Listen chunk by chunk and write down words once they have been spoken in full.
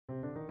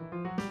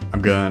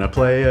I'm gonna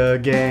play a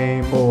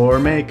game, or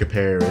make a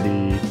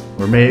parody,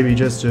 or maybe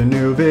just a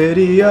new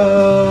video.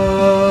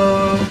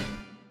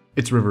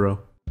 It's Rivero.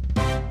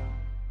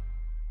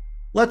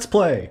 Let's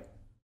play!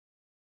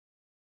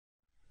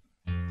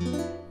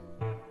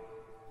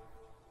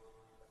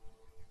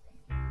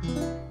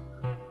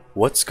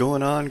 What's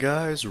going on,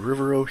 guys?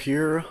 Rivero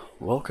here.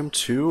 Welcome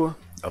to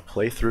a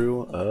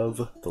playthrough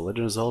of The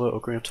Legend of Zelda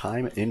Ocarina of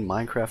Time in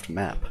Minecraft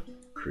map,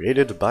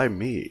 created by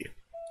me.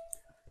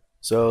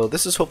 So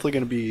this is hopefully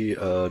going to be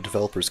a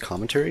developer's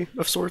commentary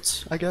of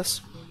sorts, I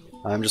guess.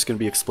 I'm just going to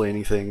be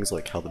explaining things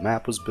like how the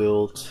map was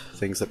built,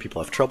 things that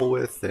people have trouble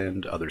with,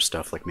 and other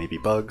stuff like maybe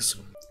bugs.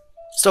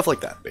 Stuff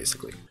like that,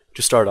 basically.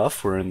 To start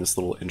off, we're in this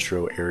little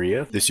intro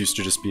area. This used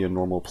to just be a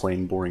normal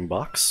plain boring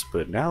box,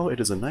 but now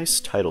it is a nice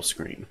title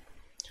screen.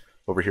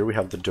 Over here we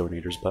have the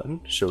donators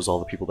button, shows all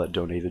the people that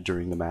donated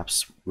during the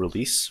map's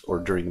release, or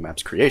during the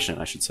map's creation,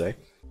 I should say.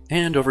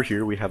 And over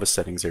here we have a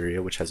settings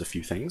area which has a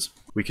few things.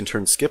 We can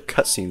turn skip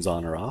cutscenes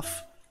on or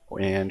off,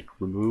 and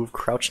remove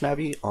crouch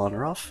navi on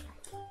or off.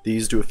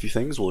 These do a few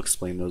things, we'll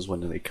explain those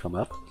when they come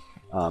up.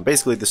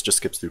 Basically this just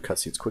skips through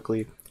cutscenes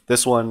quickly.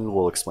 This one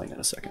we'll explain in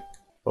a second.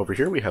 Over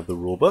here we have the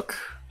rulebook,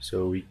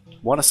 so we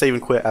want to save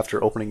and quit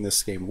after opening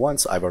this game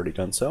once. I've already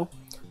done so.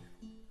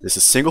 This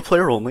is single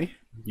player only.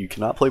 You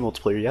cannot play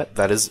multiplayer yet.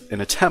 That is an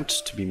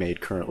attempt to be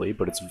made currently,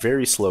 but it's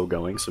very slow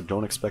going, so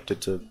don't expect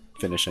it to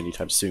finish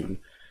anytime soon,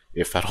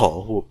 if at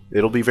all.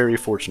 It'll be very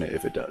fortunate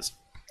if it does.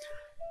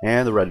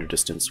 And the render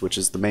distance, which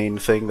is the main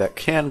thing that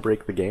can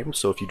break the game,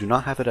 so if you do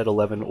not have it at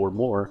 11 or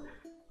more,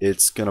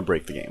 it's gonna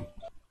break the game.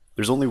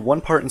 There's only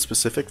one part in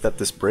specific that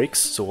this breaks,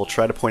 so we'll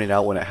try to point it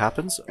out when it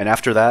happens, and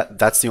after that,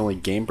 that's the only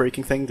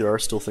game-breaking thing. There are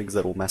still things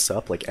that will mess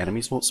up, like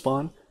enemies won't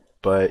spawn,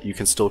 but you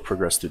can still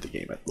progress through the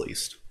game at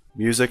least.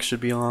 Music should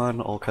be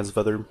on, all kinds of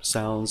other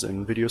sounds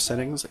and video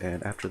settings,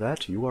 and after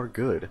that, you are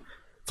good.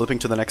 Flipping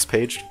to the next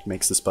page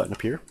makes this button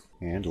appear,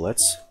 and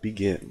let's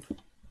begin.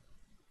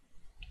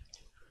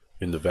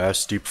 In the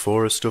vast deep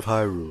forest of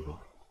Hyrule,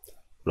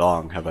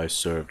 long have I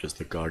served as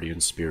the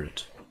guardian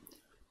spirit.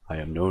 I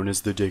am known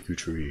as the Deku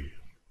Tree.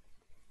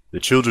 The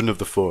children of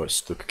the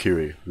forest, the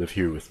Kokiri, live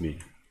here with me.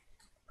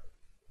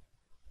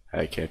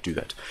 I can't do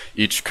that.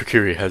 Each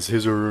Kokiri has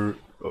his or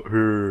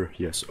her,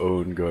 yes,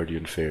 own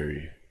guardian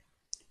fairy.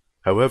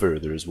 However,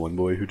 there is one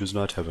boy who does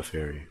not have a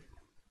fairy.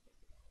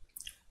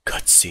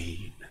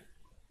 Cutscene.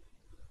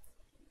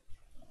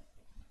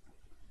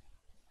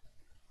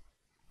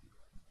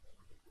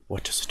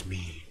 What does it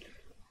mean?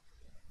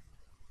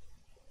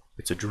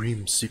 It's a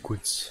dream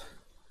sequence.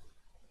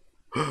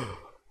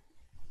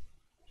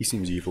 He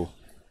seems evil.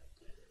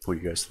 What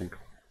do you guys think?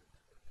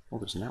 Oh,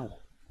 there's an owl.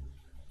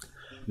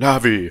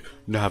 Navi!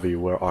 Navi,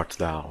 where art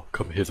thou?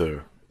 Come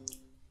hither.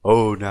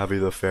 Oh, Navi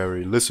the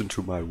fairy, listen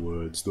to my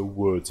words, the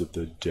words of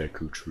the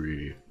Deku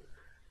Tree.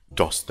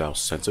 Dost thou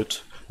sense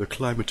it? The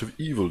climate of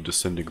evil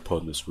descending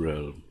upon this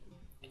realm.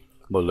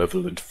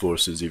 Malevolent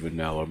forces even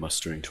now are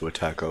mustering to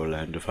attack our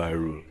land of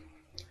Hyrule.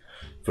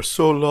 For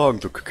so long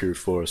the Kokiri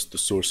Forest, the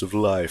source of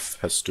life,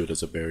 has stood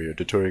as a barrier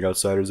deterring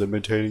outsiders and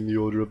maintaining the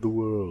order of the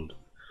world.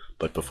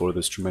 But before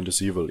this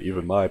tremendous evil,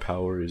 even my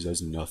power is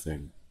as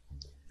nothing.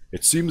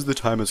 It seems the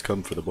time has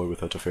come for the boy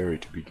without a fairy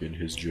to begin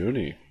his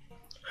journey.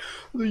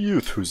 The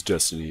youth whose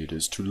destiny it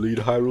is to lead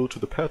Hyrule to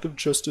the path of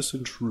justice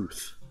and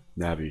truth.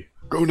 Navi,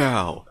 go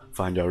now!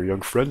 Find our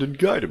young friend and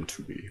guide him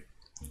to me.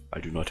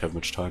 I do not have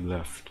much time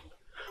left.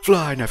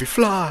 Fly, Navi,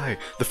 fly!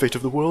 The fate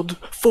of the world,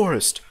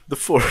 forest! The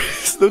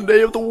forest, the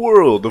day of the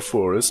world, the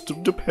forest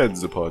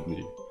depends upon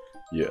thee.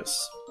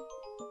 Yes.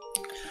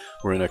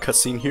 We're in a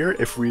cutscene here.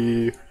 If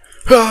we...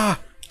 Ah!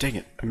 Dang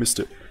it, I missed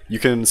it. You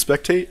can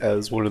spectate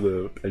as one of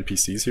the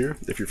NPCs here,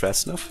 if you're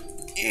fast enough.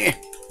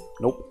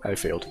 Nope, I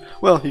failed.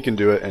 Well, you can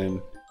do it,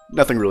 and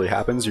nothing really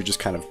happens. You just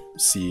kind of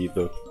see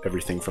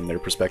everything from their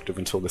perspective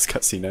until this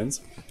cutscene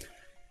ends.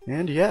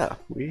 And yeah,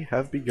 we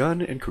have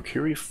begun in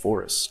Kokiri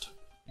Forest.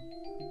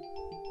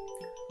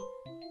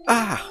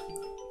 Ah!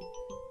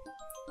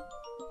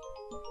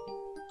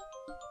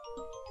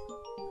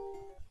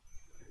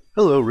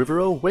 Hello,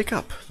 Rivero. Wake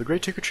up. The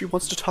Great Deku Tree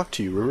wants to talk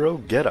to you, Rivero.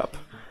 Get up.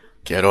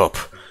 Get up.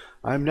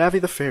 I'm Navi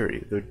the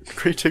Fairy. The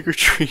Great Deku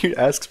Tree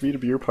asks me to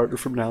be your partner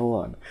from now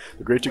on.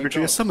 The Great Deku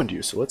Tree has summoned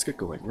you, so let's get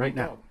going right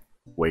now.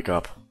 Wake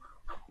up.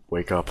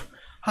 Wake up.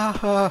 Ha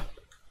ha!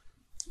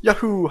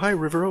 Yahoo! Hi,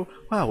 Rivero.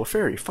 Wow, a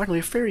fairy. Finally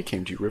a fairy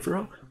came to you,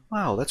 Rivero.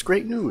 Wow, that's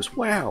great news.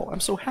 Wow, I'm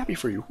so happy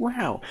for you.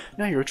 Wow,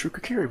 now you're a true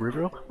Kokiri,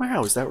 Rivero.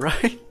 Wow, is that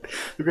right?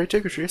 The Great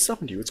Deku Tree has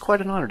summoned you. It's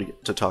quite an honor to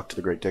get to talk to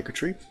the Great Deku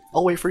Tree.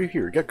 I'll wait for you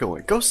here. Get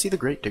going. Go see the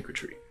Great Deku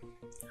Tree.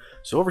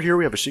 So over here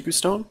we have a Shiku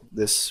Stone.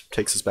 This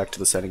takes us back to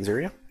the settings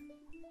area.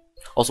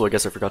 Also, I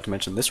guess I forgot to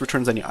mention, this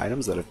returns any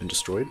items that have been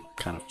destroyed.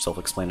 Kind of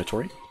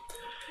self-explanatory.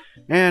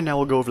 And now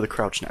we'll go over the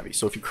crouch Navi.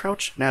 So if you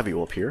crouch, Navi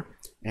will appear.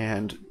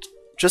 And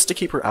just to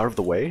keep her out of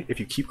the way, if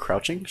you keep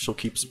crouching, she'll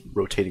keep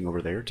rotating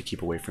over there to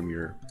keep away from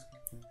your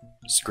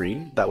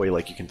screen. That way,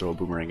 like, you can throw a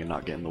boomerang and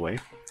not get in the way.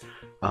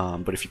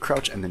 But if you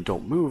crouch and then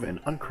don't move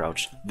and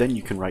uncrouch, then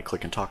you can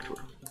right-click and talk to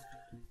her.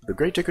 The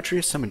Great Deku Tree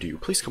has summoned you.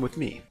 Please come with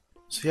me.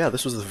 So yeah,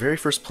 this was the very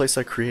first place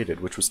I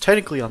created, which was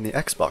technically on the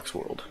Xbox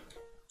world.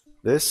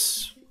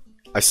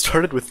 I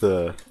started with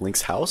the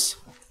Link's house,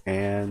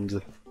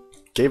 and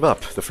gave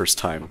up the first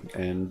time,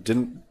 and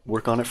didn't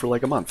work on it for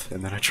like a month,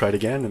 and then I tried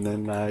again, and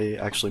then I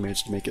actually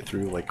managed to make it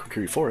through like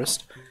Kokiri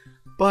Forest,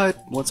 but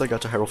once I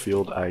got to Hyrule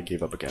Field, I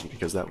gave up again,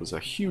 because that was a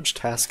huge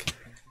task,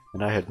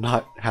 and I had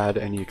not had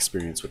any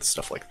experience with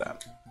stuff like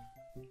that.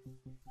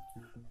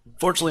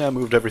 Fortunately, I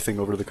moved everything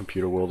over to the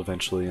computer world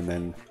eventually, and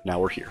then now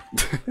we're here.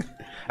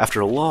 After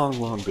a long,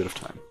 long bit of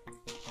time.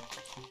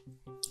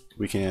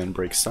 We can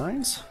break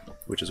signs,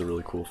 which is a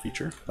really cool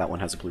feature. That one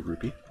has a blue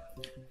rupee.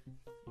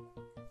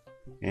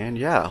 And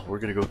yeah, we're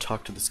gonna go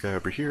talk to this guy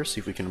over here,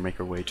 see if we can make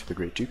our way to the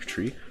Great Deku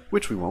Tree,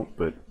 which we won't,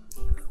 but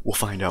we'll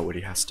find out what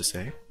he has to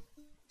say.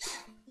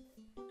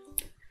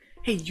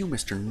 Hey you,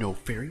 Mr. No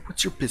Fairy,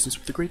 what's your business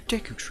with the Great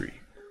Deku Tree?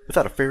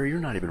 Without a fairy, you're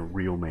not even a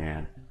real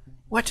man.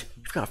 What?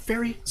 You've got a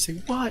fairy? Say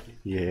what?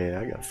 Yeah,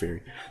 I got a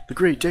fairy. The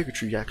Great Deku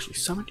Tree actually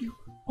summoned you?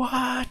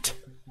 What?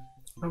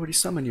 Why would he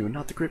summon you and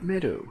not the Great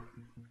Meadow?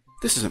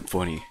 This isn't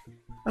funny.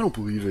 I don't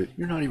believe it.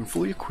 You're not even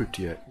fully equipped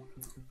yet.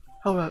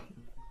 How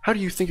do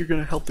you think you're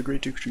going to help the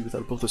Great Deku Tree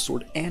without both a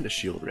sword and a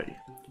shield ready?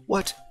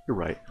 What? You're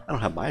right. I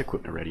don't have my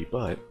equipment ready,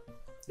 but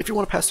if you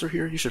want to pass through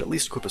here, you should at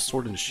least equip a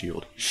sword and a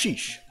shield.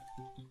 Sheesh.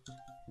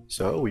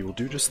 So we will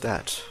do just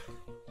that.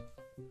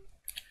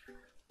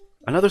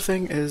 Another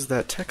thing is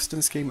that text in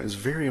this game is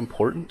very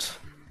important.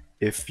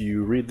 If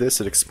you read this,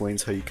 it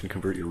explains how you can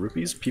convert your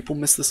rupees. People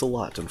miss this a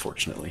lot,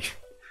 unfortunately.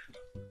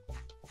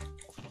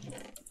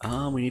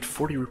 We need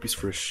 40 rupees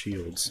for a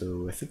shield,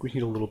 so I think we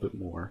need a little bit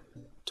more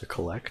to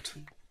collect.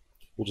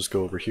 We'll just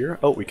go over here.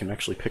 Oh, we can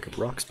actually pick up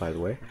rocks, by the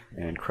way,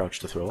 and crouch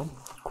to throw them.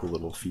 Cool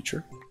little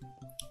feature.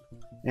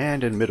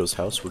 And in Midow's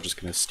house, we're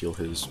just going to steal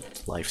his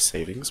life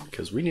savings,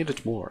 because we need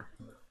it more.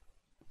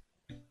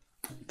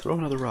 Throw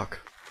another rock.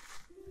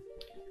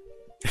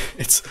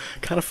 It's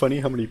kind of funny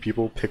how many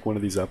people pick one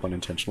of these up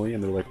unintentionally,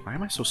 and they're like, why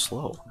am I so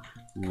slow?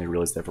 And they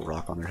realize they have a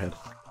rock on their head.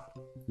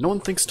 No one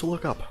thinks to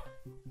look up.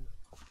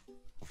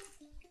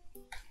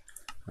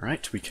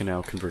 Alright, we can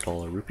now convert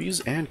all our rupees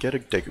and get a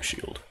Deku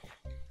Shield.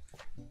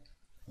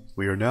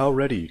 We are now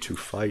ready to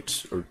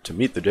fight, or to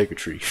meet the Deku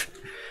Tree.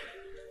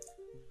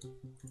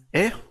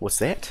 Eh? What's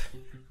that?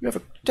 You have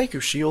a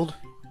Deku Shield?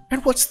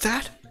 And what's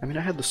that? I mean,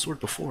 I had the sword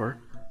before.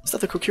 Is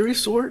that the Kokiri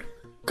sword?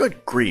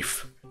 Good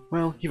grief!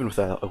 Well, even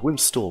without, a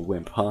wimp's still a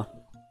wimp, huh?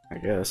 I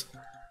guess.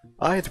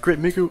 I, the Great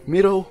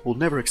Mido, will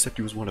never accept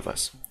you as one of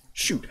us.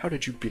 Shoot, how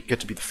did you get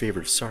to be the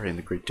favorite of Sari and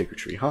the Great Deku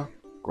Tree, huh?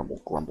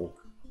 Grumble, grumble.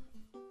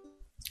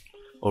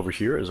 Over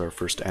here is our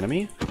first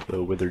enemy,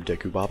 the Withered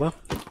Deku Baba.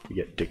 We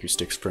get Deku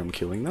Sticks from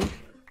killing them.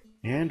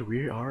 And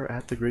we are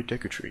at the Great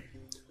Deku Tree.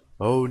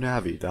 Oh,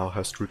 Navi, thou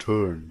hast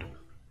returned.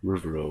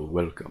 Rivero,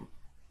 welcome.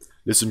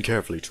 Listen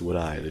carefully to what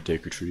I, the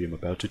Deku Tree, am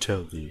about to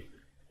tell thee.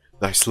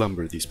 Thy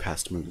slumber these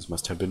past moons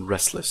must have been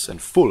restless and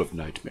full of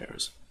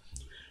nightmares.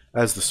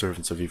 As the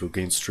servants of evil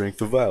gain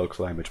strength, a vile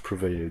climate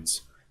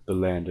pervades the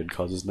land and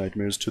causes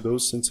nightmares to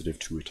those sensitive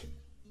to it.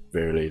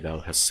 Verily thou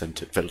hast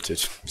sensed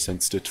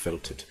it,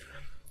 felt it.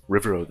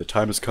 Rivero, the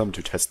time has come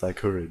to test thy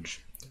courage.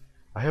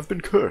 I have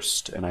been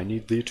cursed, and I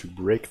need thee to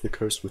break the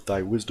curse with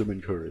thy wisdom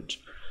and courage.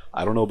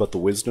 I don't know about the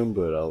wisdom,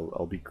 but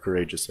I'll be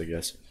courageous, I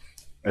guess.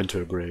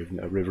 Enter, brave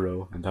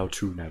Rivero, and thou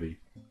too, Navi.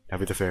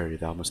 Navi the fairy,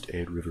 thou must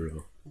aid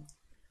Rivero.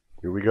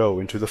 Here we go,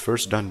 into the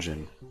first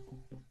dungeon.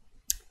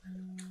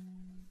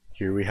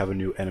 Here we have a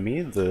new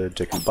enemy, the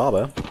Deku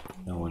Baba.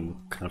 That one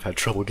kind of had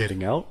trouble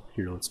getting out.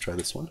 Here, let's try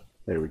this one.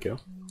 There we go.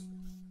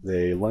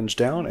 They lunge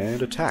down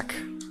and attack.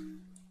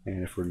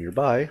 And if we're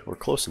nearby, or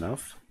close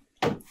enough,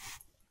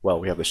 well,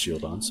 we have the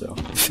shield on, so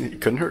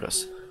it couldn't hurt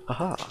us.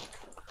 Haha!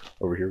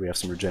 Over here we have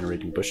some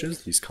regenerating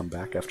bushes. These come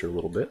back after a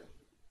little bit.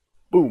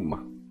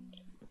 Boom!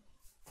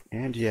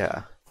 And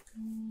yeah.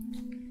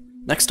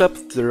 Next up,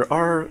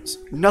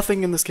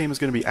 nothing in this game is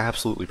going to be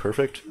absolutely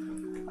perfect.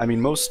 I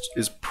mean, most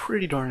is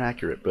pretty darn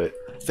accurate, but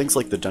things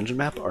like the dungeon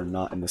map are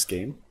not in this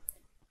game.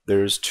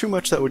 There's too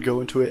much that would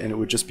go into it, and it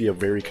would just be a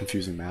very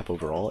confusing map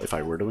overall if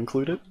I were to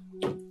include it.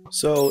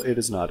 So it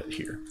is not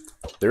here.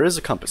 There is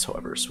a compass,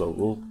 however, so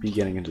we'll be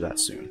getting into that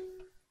soon.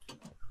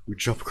 We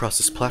jump across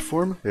this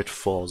platform, it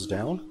falls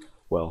down.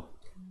 Well,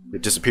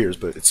 it disappears,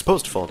 but it's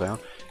supposed to fall down,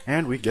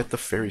 and we get the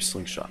fairy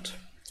slingshot.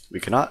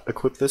 We cannot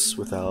equip this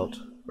with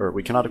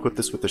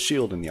the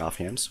shield in the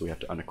offhand, so we have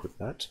to unequip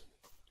that.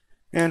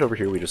 And over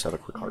here we just have a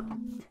quick heart.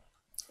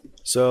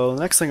 So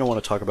the next thing I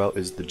want to talk about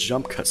is the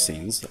jump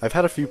cutscenes. I've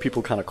had a few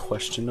people kind of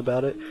question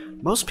about it.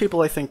 Most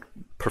people, I think,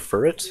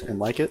 prefer it and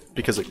like it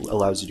because it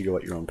allows you to go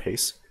at your own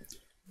pace.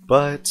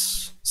 But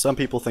some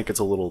people think it's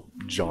a little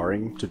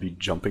jarring to be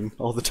jumping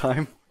all the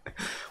time,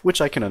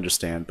 which I can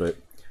understand, but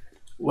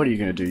what are you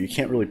going to do? You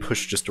can't really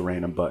push just a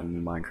random button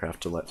in Minecraft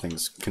to let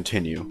things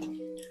continue.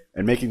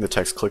 And making the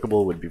text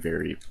clickable would be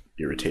very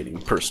irritating,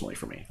 personally,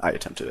 for me. I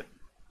attempted it.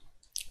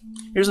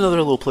 Here's another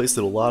little place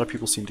that a lot of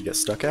people seem to get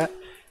stuck at,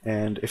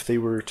 and if they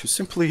were to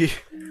simply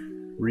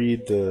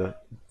read the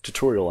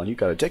tutorial on You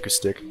Got a Deku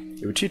Stick,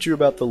 it would teach you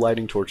about the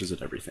lighting torches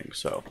and everything,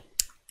 so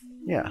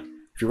yeah.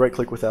 If If you right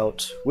click with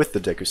the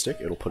Deku Stick,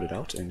 it'll put it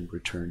out and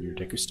return your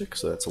Deku Stick,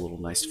 so that's a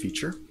little nice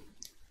feature.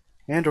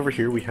 And over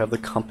here we have the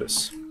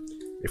compass.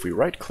 If we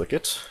right click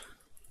it,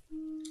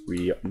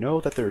 we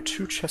know that there are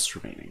 2 chests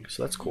remaining,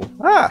 so that's cool.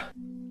 Ah!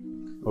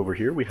 Over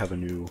here we have a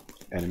new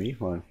enemy.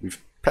 Well,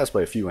 we've passed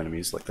by a few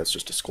enemies, like that's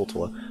just a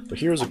Skulltula, but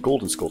here's a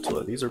golden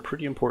Skulltula. These are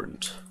pretty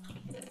important.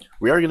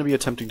 We are going to be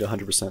attempting to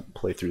 100%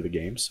 play through the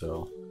game,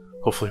 so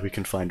hopefully we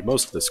can find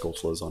most of the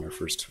Skulltulas on our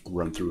first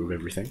run through of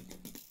everything.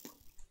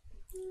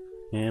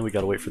 And we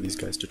gotta wait for these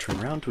guys to turn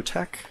around to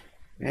attack,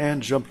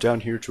 and jump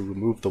down here to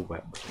remove the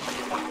web.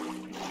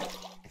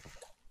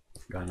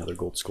 Got another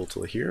gold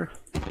Skulltula here.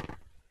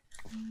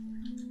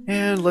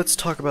 And let's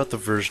talk about the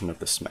version of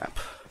this map.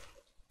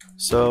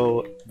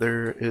 So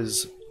there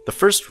is the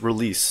first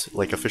release,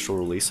 like official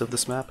release of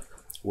this map,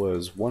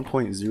 was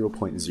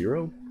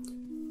 1.0.0,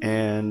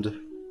 and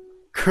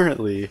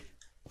currently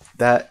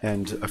that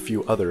and a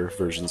few other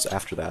versions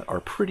after that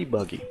are pretty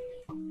buggy.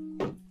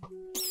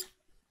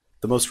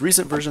 The most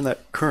recent version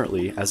that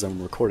currently, as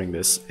I'm recording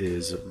this,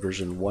 is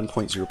version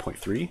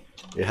 1.0.3.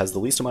 It has the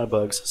least amount of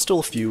bugs, still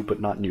a few, but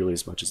not nearly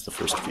as much as the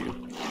first few.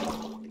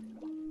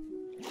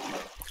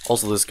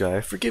 Also this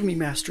guy, "Forgive me,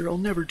 master, I'll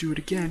never do it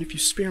again. If you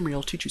spare me,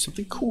 I'll teach you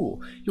something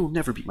cool. You will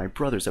never beat my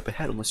brothers up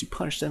ahead unless you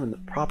punish them in the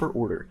proper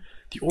order.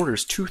 The order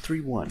is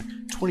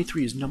 2-3-1.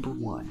 23 is number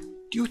 1.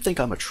 Do you think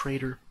I'm a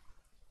traitor?"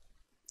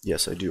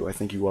 Yes, I do. I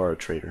think you are a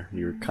traitor.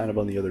 You're kind of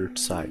on the other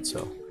side,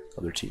 so,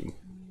 other team.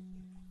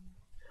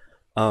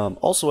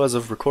 Also, as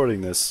of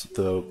recording this,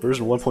 the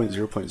version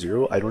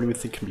 1.0.0 I don't even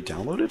think can be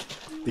downloaded,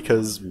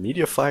 because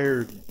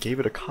Mediafire gave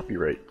it a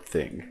copyright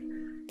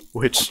thing.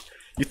 Which,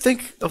 you'd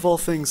think, of all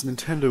things,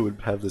 Nintendo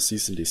would have the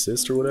cease and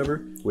desist or whatever,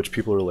 which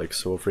people are like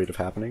so afraid of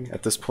happening.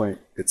 At this point,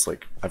 it's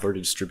like, I've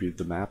already distributed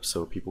the map,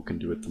 so people can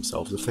do it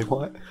themselves if they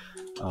want.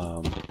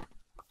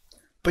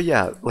 But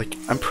yeah, like,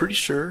 I'm pretty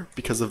sure,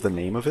 because of the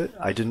name of it,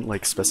 I didn't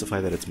like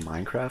specify that it's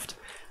Minecraft,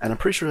 and I'm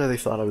pretty sure that they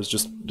thought I was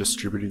just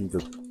distributing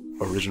the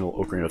original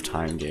Ocarina of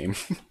Time game.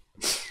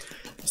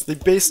 So they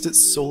based it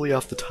solely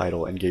off the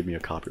title and gave me a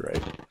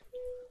copyright,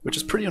 which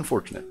is pretty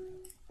unfortunate.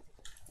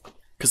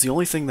 Because the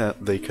only thing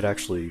that they could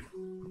actually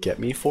get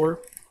me for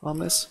on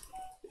this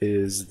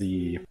is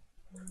the...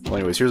 Well,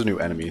 anyways, here's a new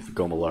enemy, the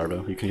Goma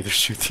larva. You can either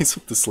shoot these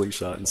with the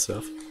slingshot and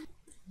stuff.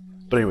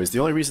 But anyways, the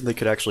only reason they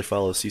could actually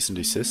file a cease and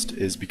desist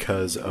is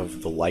because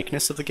of the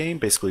likeness of the game,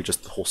 basically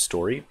just the whole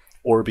story,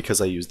 or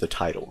because I used the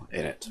title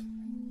in it.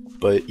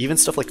 But even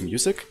stuff like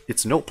music,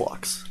 it's note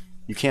blocks.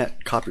 You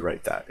can't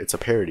copyright that. It's a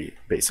parody,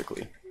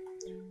 basically.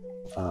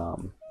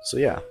 So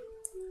yeah.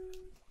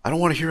 I don't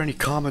want to hear any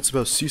comments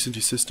about cease and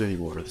desist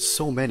anymore. There's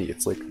so many.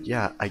 It's like,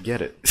 yeah, I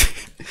get it.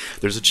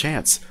 There's a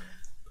chance.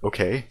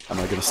 Okay, am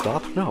I gonna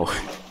stop? No.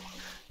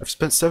 I've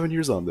spent 7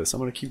 years on this. I'm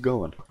gonna keep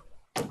going.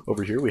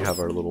 Over here we have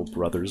our little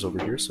brothers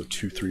over here, so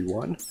 2, 3,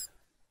 1.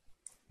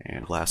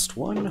 And last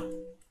one.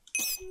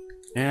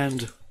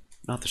 And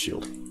not the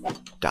shield.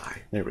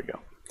 Die. There we go.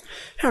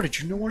 How did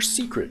you know our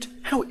secret?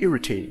 How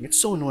irritating. It's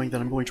so annoying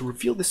that I'm going to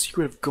reveal the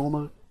secret of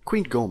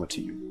Queen Goma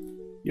to you.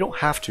 You don't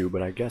have to,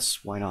 but I guess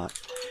why not?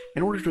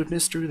 In order to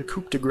administer the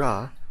coup de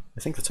grace, I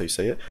think that's how you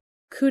say it.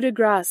 Coup de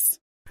grace.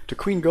 To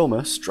Queen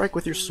Goma, strike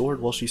with your sword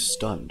while she's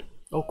stunned.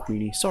 Oh,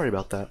 Queenie, sorry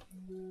about that.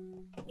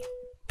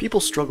 People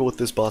struggle with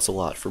this boss a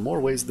lot, for more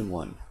ways than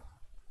one.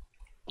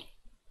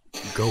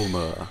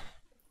 Goma.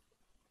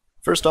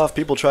 First off,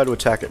 people try to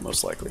attack it,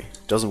 most likely.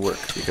 Doesn't work,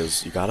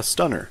 because you gotta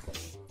stun her.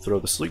 Throw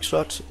the sleek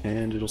shot,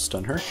 and it'll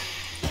stun her.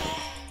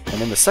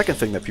 And then the second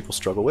thing that people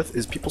struggle with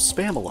is people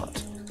spam a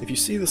lot. If you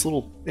see this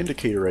little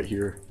indicator right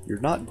here, you're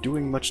not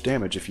doing much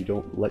damage if you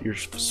don't let your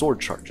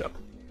sword charge up.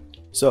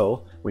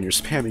 So, when you're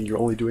spamming, you're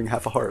only doing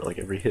half a heart like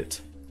every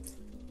hit.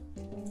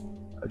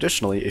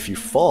 Additionally, if you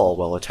fall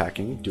while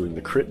attacking, doing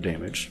the crit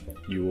damage,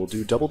 you will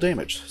do double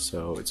damage.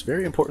 So it's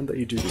very important that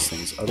you do these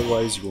things,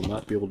 otherwise you will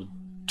not be able to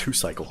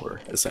two-cycle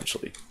her,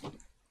 essentially.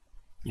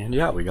 And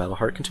yeah, we got a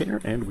heart container,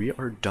 and we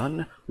are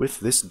done with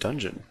this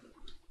dungeon.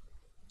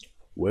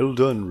 Well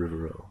done,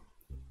 Rivero.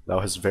 Thou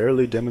hast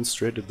verily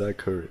demonstrated thy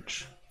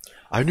courage.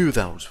 I knew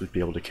thou would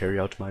be able to carry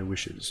out my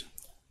wishes.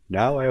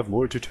 Now I have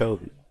more to tell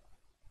thee.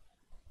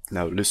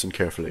 Now listen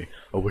carefully.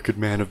 A wicked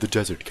man of the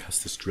desert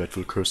cast this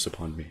dreadful curse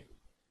upon me.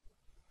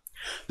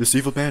 This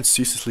evil man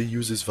ceaselessly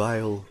uses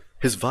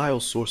his vile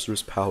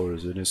sorcerous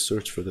powers in his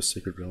search for the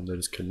sacred realm that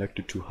is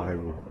connected to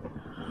Hyrule.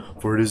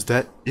 For it is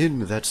in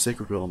that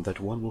sacred realm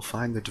that one will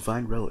find the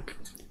divine relic,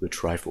 the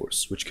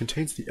Triforce, which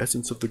contains the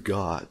essence of the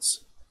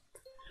gods.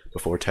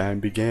 Before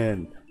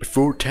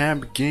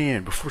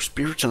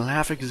spirits and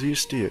life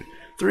existed,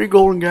 3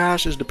 golden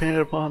goddesses depended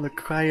upon the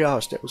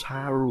chaos that was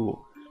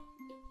Hyrule.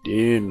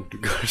 Din, the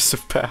goddess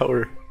of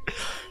power,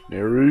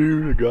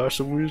 Neru, the goddess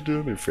of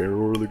wisdom, and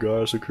Pharaoh, the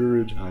goddess of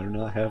courage. I do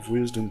not have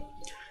wisdom.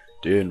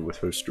 Din, with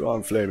her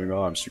strong flaming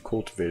arms, she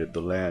cultivated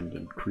the land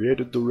and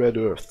created the red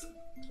earth.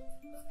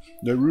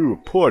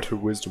 Neru poured her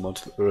wisdom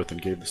onto the earth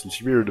and gave the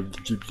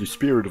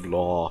spirit of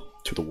law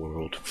to the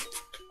world.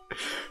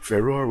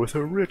 Pharaoh, with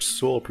her rich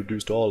soul,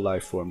 produced all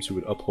life forms who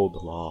would uphold the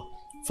law.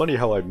 Funny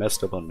how I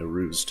messed up on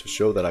Nehru's to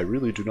show that I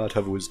really do not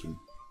have wisdom.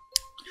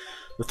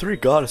 The three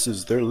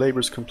goddesses, their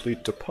labors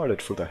complete,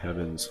 departed for the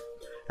heavens,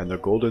 and their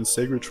golden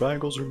sacred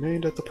triangles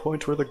remained at the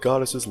point where the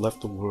goddesses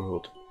left the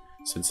world.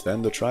 Since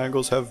then, the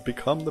triangles have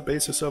become the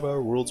basis of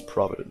our world's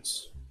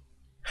providence.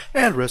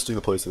 And resting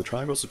the place of the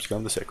triangles has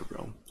become the sacred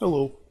realm.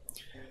 Hello.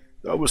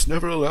 Thou must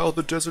never allow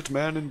the desert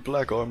man in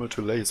black armor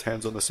to lay his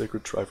hands on the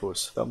sacred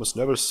Triforce. Thou must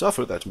never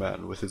suffer that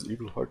man with his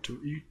evil heart to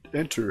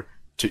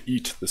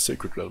eat the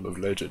sacred realm of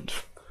legend.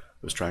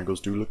 Those triangles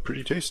do look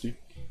pretty tasty.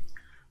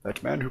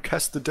 That man who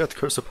cast the death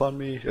curse upon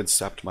me and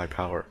sapped my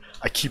power.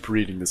 I keep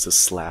reading this as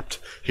slapped.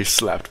 He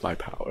slapped my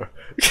power.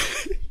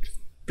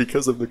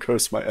 Because of the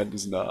curse, my end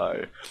is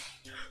nigh.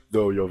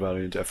 Though your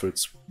valiant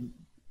efforts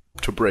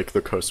to break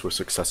the curse were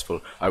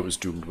successful, I was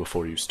doomed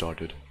before you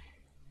started.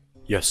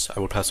 Yes, I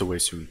will pass away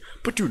soon,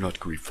 but do not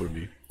grieve for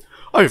me.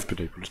 I have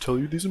been able to tell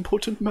you these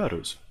important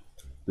matters.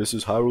 This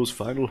is Hyrule's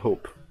final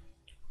hope.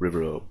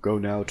 Rivero, go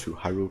now to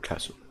Hyrule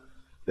Castle.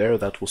 There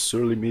thou wilt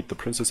surely meet the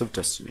Princess of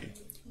Destiny.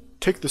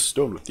 Take this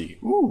stone with thee.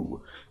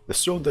 Ooh, the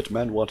stone that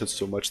man wanted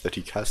so much that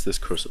he cast this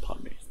curse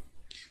upon me.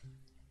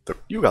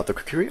 You got the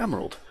Kokiri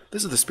Emerald.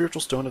 This is the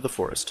spiritual stone of the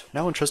forest,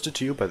 now entrusted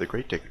to you by the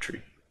great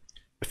Deku-tree.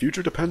 The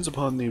future depends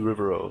upon thee,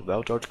 Rivero.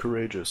 Thou art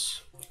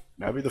courageous.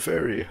 Navi the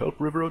fairy, help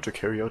Rivero to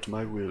carry out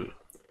my will.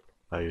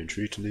 I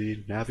entreat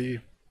thee,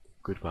 Navi.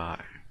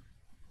 Goodbye.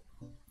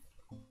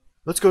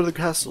 Let's go to the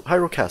castle,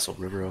 Hyrule Castle,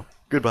 Rivero.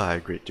 Goodbye,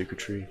 great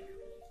Deku-tree.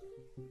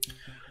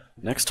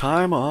 Next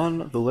time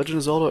on The Legend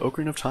of Zelda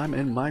Ocarina of Time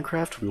in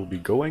Minecraft, we will be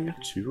going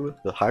to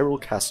the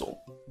Hyrule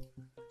Castle.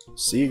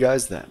 See you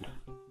guys then.